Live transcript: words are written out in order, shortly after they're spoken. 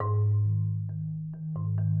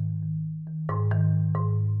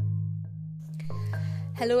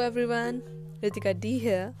Hello everyone, Ritika D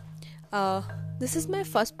here. This is my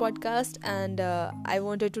first podcast and I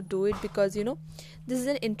wanted to do it because this is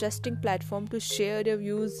an interesting platform to share your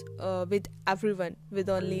views with everyone with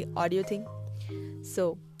only audio thing.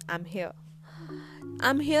 So I'm here.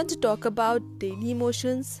 I'm here to talk about daily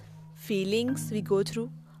emotions, feelings we go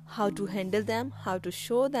through, how to handle them, how to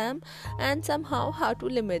show them, and somehow how to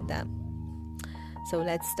limit them. So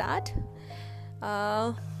let's start.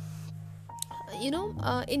 Uh,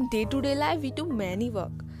 in day-to-day life we do many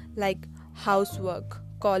work like housework,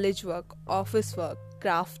 college work, office work,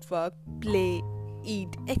 craft work, play,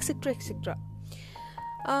 eat, etc, etc.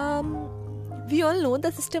 We all know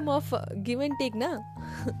the system of give and take na.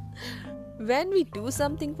 When we do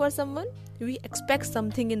something for someone we expect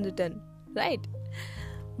something in return, right?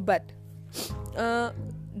 But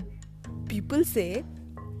people say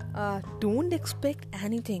don't expect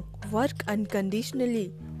anything, work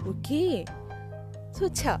unconditionally, okay? So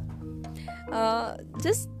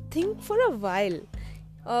just think for a while.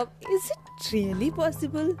 Is it really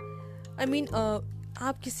possible? I mean,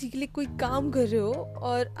 आप किसी के लिए कोई काम कर रहे हो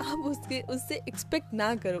और आप उससे एक्सपेक्ट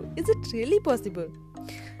ना करो. Is it really possible?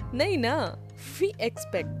 नहीं ना. We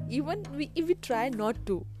expect even if we try not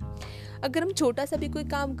to. अगर हम छोटा सा भी कोई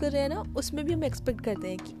काम कर रहे हैं ना, उसमें भी हम एक्सपेक्ट करते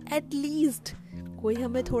हैं कि एटलीस्ट कोई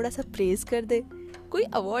हमें थोड़ा सा प्रेज कर दे. कोई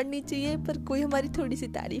अवार्ड नहीं चाहिए पर कोई हमारी थोड़ी सी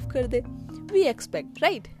तारीफ कर दे. We expect,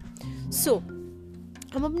 right? सो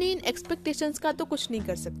हम अपनी इन एक्सपेक्टेशंस का तो कुछ नहीं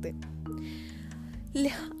कर सकते.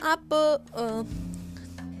 आप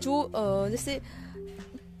जैसे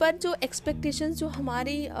पर जो एक्सपेक्टेशंस जो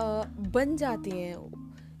हमारी बन जाती हैं,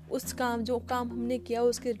 उस जो काम हमने किया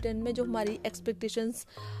उसके रिटर्न में जो हमारी एक्सपेक्टेशंस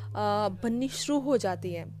बननी शुरू हो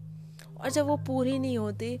जाती हैं और जब वो पूरी नहीं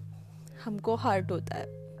होती हमको हर्ट होता है,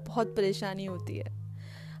 बहुत परेशानी होती है,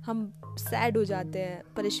 हम सैड हो जाते हैं,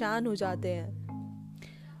 परेशान हो जाते हैं.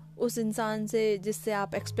 उस इंसान से जिससे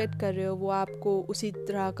आप एक्सपेक्ट कर रहे हो वो आपको उसी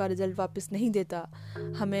तरह का रिजल्ट वापस नहीं देता,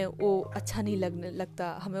 हमें वो अच्छा नहीं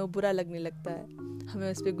लगता, हमें वो बुरा लगने लगता है,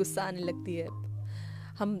 हमें उस पर गुस्सा आने लगती है,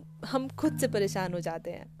 हम खुद से परेशान हो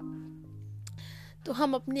जाते हैं. तो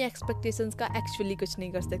हम अपनी एक्सपेक्टेशंस का एक्चुअली कुछ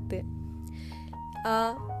नहीं कर सकते.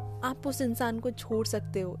 आप उस इंसान को छोड़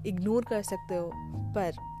सकते हो, इग्नोर कर सकते हो,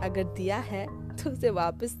 पर अगर दिया है तो उसे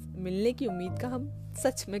वापस मिलने की उम्मीद का हम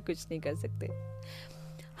सच में कुछ नहीं कर सकते.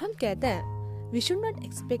 हम कहते हैं we should not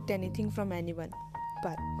expect anything from anyone,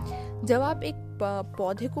 पर जब आप एक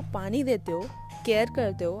पौधे को पानी देते हो, केयर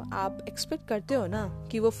करते हो, आप एक्सपेक्ट करते हो ना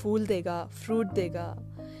कि वो फूल देगा, फ्रूट देगा.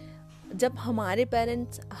 जब हमारे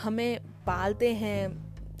पेरेंट्स हमें पालते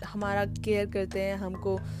हैं, हमारा केयर करते हैं,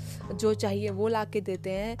 हमको जो चाहिए वो ला के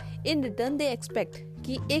देते हैं, इन रिटर्न दे एक्सपेक्ट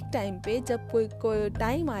कि एक टाइम पे जब कोई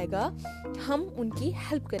टाइम आएगा हम उनकी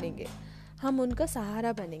हेल्प करेंगे, हम उनका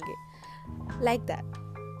सहारा बनेंगे, लाइक दैट.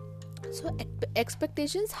 सो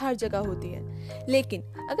एक्सपेक्टेशंस हर जगह होती हैं, लेकिन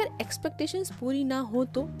अगर एक्सपेक्टेशंस पूरी ना हो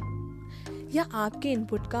तो, या आपके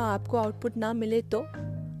इनपुट का आपको आउटपुट ना मिले तो,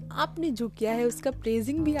 आपने जो किया है उसका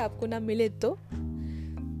प्रेजिंग भी आपको ना मिले तो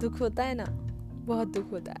दुख होता है ना, बहुत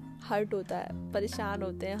दुख होता है, हर्ट होता है, परेशान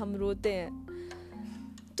होते हैं, हम रोते हैं.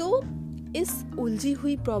 तो इस उलझी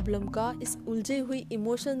हुई प्रॉब्लम का, इस उलझे हुई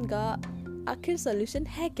इमोशन का आखिर सॉल्यूशन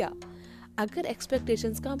है क्या? अगर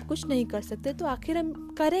एक्सपेक्टेशंस का हम कुछ नहीं कर सकते तो आखिर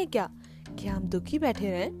हम करें क्या? क्या हम दुखी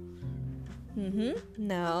बैठे रहें?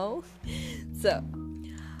 नो. सो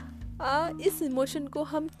इस इमोशन को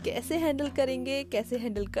हम कैसे हैंडल करेंगे, कैसे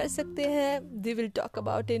हैंडल कर सकते हैं, we will talk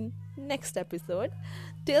about in next episode.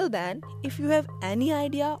 Till then, if you have any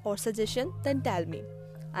idea or suggestion, then tell me.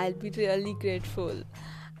 I'll be really grateful.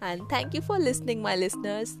 And thank you for listening, my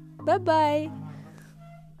listeners. Bye bye.